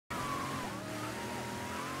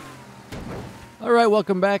All right,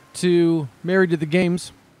 welcome back to Married to the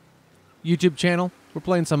Games YouTube channel. We're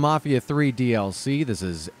playing some Mafia 3 DLC. This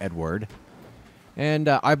is Edward. And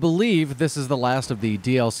I believe this is the last of the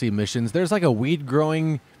DLC missions. There's like a weed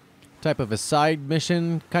growing type of a side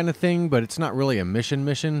mission kind of thing, but it's not really a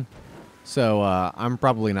mission. So I'm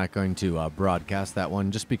probably not going to broadcast that one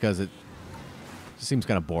just because it just seems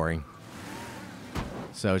kind of boring.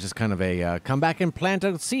 So it's just kind of a come back and plant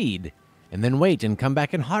a seed, and then wait and come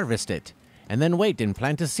back and harvest it, and then wait and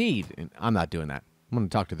plant a seed. And I'm not doing that. I'm going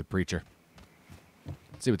to talk to the preacher.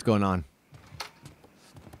 See what's going on.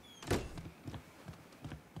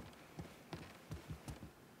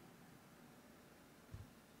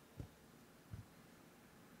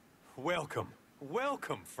 Welcome,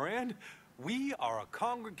 welcome, friend. We are a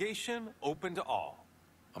congregation open to all.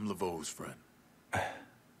 I'm Laveau's friend.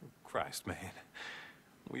 Christ, man.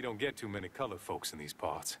 We don't get too many colored folks in these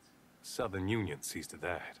parts. Southern Union sees to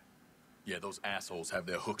that. Yeah, those assholes have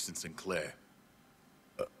their hooks in Sinclair.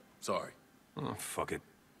 Sorry. Oh, fuck it.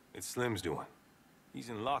 It's Slim's doing. He's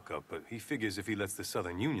in lockup, but he figures if he lets the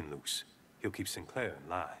Southern Union loose, he'll keep Sinclair in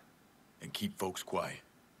line. And keep folks quiet.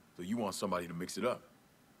 So you want somebody to mix it up.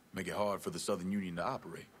 Make it hard for the Southern Union to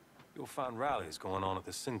operate. You'll find rallies going on at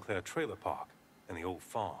the Sinclair Trailer Park and the old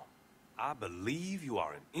farm. I believe you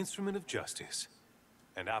are an instrument of justice.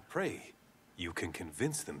 And I pray you can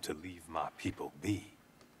convince them to leave my people be.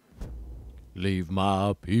 Leave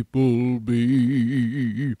my people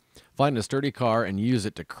be. Find a sturdy car and use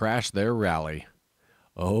it to crash their rally.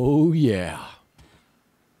 Oh, yeah.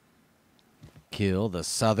 Kill the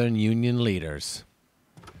Southern Union leaders.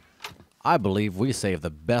 I believe we saved the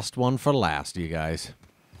best one for last, you guys.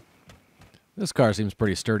 This car seems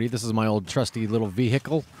pretty sturdy. This is my old trusty little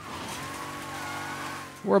vehicle.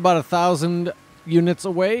 We're about 1,000 units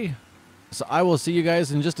away, so I will see you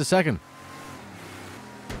guys in just a second.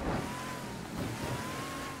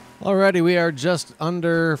 Alrighty, we are just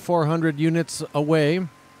under 400 units away.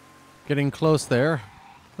 Getting close there.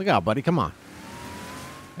 Look out, buddy, come on.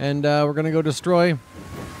 And we're going to go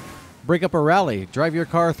break up a rally. Drive your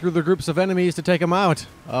car through the groups of enemies to take them out.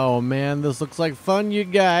 Oh, man, this looks like fun, you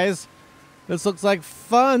guys. This looks like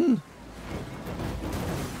fun.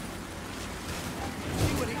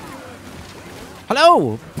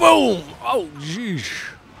 Hello! Boom! Oh, jeez.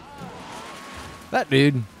 That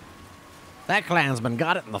dude. That Klansman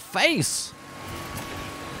got it in the face.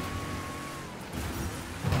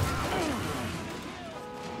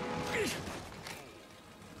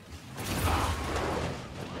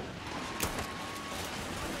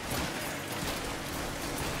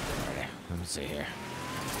 Let me see here.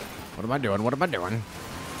 What am I doing? What am I doing?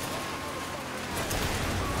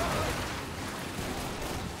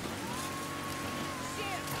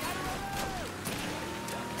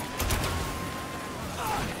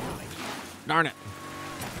 Darn it.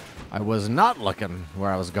 I was not looking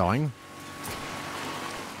where I was going.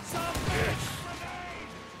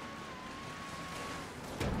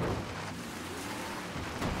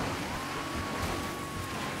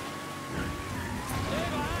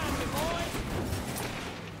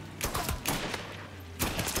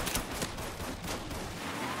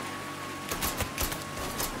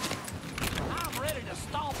 I'm ready to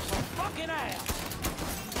stomp some fucking ass.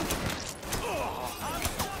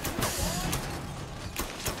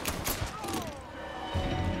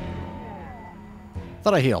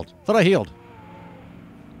 Thought I healed. Thought I healed.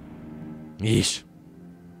 Yeesh.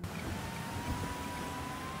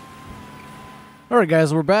 Alright,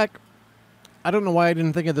 guys, we're back. I don't know why I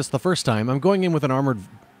didn't think of this the first time. I'm going in with an armored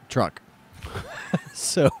truck.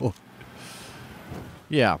 So,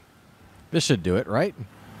 yeah. This should do it, right?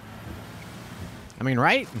 I mean,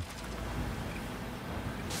 right?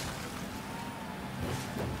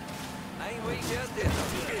 Ain't we just did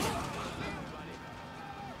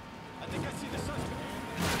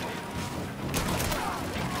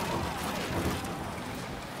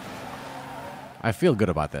I feel good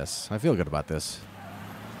about this. I feel good about this.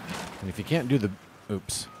 And if you can't do the...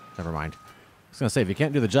 Oops. Never mind. I was going to say, if you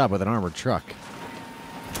can't do the job with an armored truck,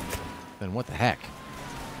 then what the heck?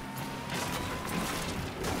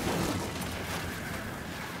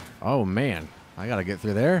 Oh, man. I got to get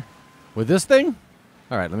through there? With this thing?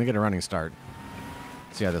 All right, let me get a running start.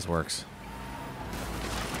 See how this works.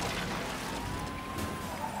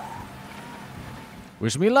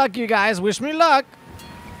 Wish me luck, you guys. Wish me luck.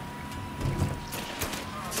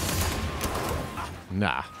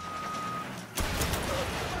 Nah.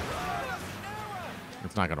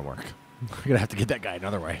 It's not gonna work. I'm gonna have to get that guy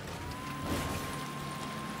another way.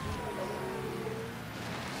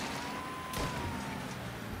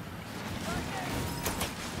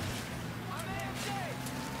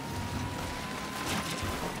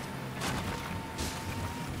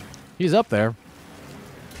 He's up there.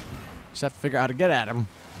 Just have to figure out how to get at him.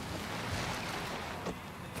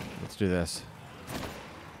 Let's do this.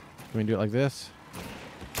 Can we do it like this?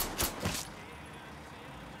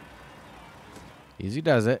 Easy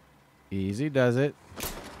does it. Easy does it.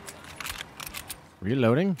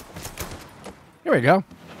 Reloading. Here we go.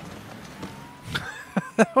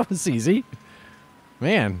 That was easy.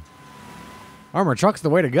 Man. Armor truck's the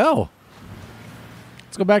way to go.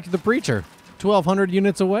 Let's go back to the Preacher. 1,200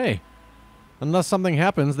 units away. Unless something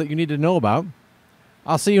happens that you need to know about.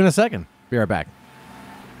 I'll see you in a second. Be right back.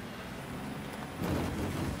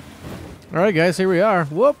 Alright guys, here we are.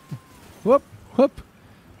 Whoop. Whoop. Whoop.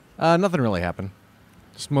 Nothing really happened.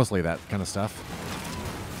 Just mostly that kind of stuff.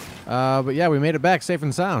 But yeah, we made it back safe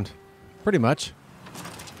and sound. Pretty much.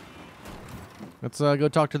 Let's go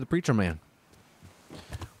talk to the Preacher Man.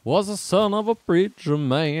 Was the son of a preacher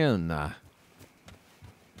man.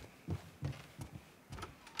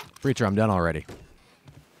 Preacher, I'm done already.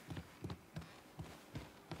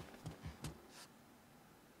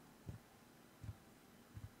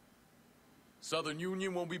 Southern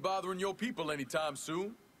Union won't be bothering your people anytime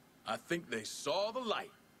soon. I think they saw the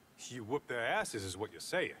light. You whoop their asses is what you're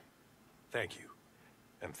saying. Thank you.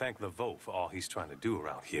 And thank Laveau for all he's trying to do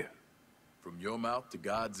around here. From your mouth to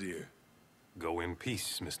God's ear. Go in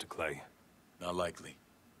peace, Mr. Clay. Not likely.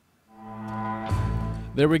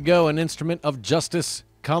 There we go, an instrument of justice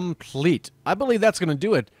complete. I believe that's going to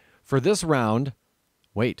do it for this round.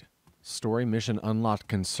 Wait, story mission unlocked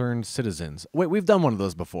concerned citizens. Wait, we've done one of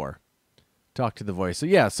those before. Talk to the voice. So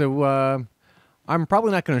yeah, I'm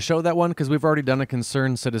probably not going to show that one because we've already done a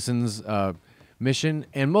concerned citizens mission,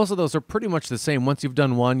 and most of those are pretty much the same. Once you've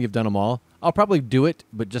done one, you've done them all. I'll probably do it,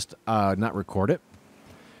 but just not record it.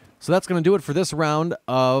 So that's going to do it for this round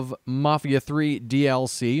of Mafia 3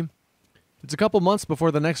 DLC. It's a couple months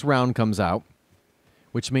before the next round comes out,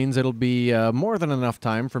 which means it'll be more than enough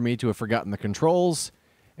time for me to have forgotten the controls,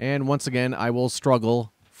 and once again, I will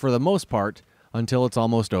struggle for the most part until it's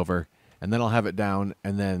almost over, and then I'll have it down,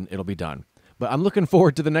 and then it'll be done. But I'm looking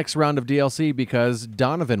forward to the next round of DLC because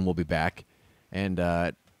Donovan will be back, and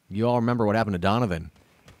you all remember what happened to Donovan.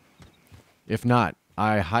 If not,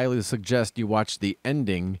 I highly suggest you watch the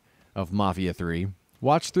ending of Mafia 3.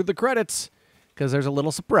 Watch through the credits, because there's a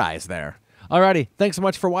little surprise there. Alrighty, thanks so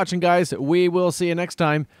much for watching, guys. We will see you next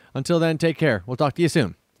time. Until then, take care. We'll talk to you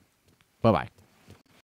soon. Bye-bye.